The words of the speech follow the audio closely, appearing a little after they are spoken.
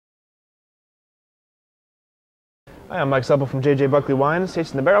Hi, I'm Mike Supple from JJ Buckley Wines,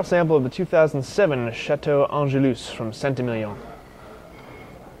 tasting the barrel sample of the 2007 Chateau Angelus from Saint-Emilion.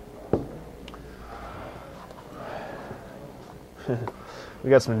 We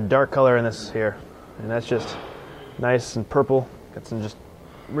got some dark color in this here, and that's just nice and purple. Got some just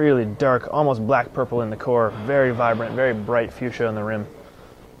really dark, almost black purple in the core. Very vibrant, very bright fuchsia on the rim.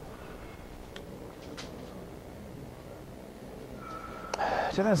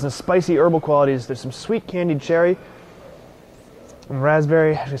 So it has some spicy herbal qualities. There's some sweet candied cherry and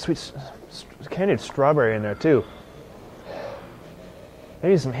raspberry, actually sweet candied strawberry in there too.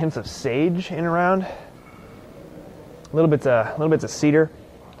 Maybe some hints of sage in around. Little bits of cedar.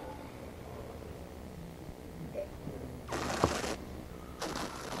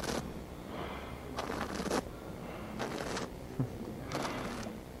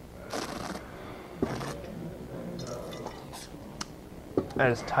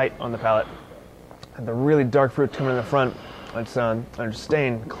 That is tight on the palate. And the really dark fruit coming in the front, it's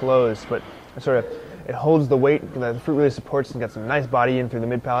staying closed, but it holds the weight. The fruit really supports and gets some nice body in through the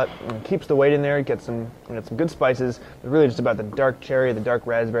mid palate and keeps the weight in there. It gets some good spices. It's really just about the dark cherry, the dark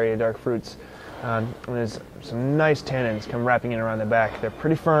raspberry, the dark fruits. And there's some nice tannins come wrapping in around the back. They're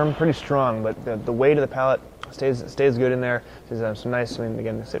pretty firm, pretty strong, but the weight of the palate stays good in there. There's some nice,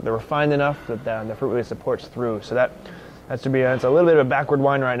 again, they're refined enough that the fruit really supports through. So that should be it's a little bit of a backward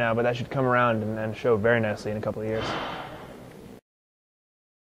wine right now, but that should come around and show very nicely in a couple of years.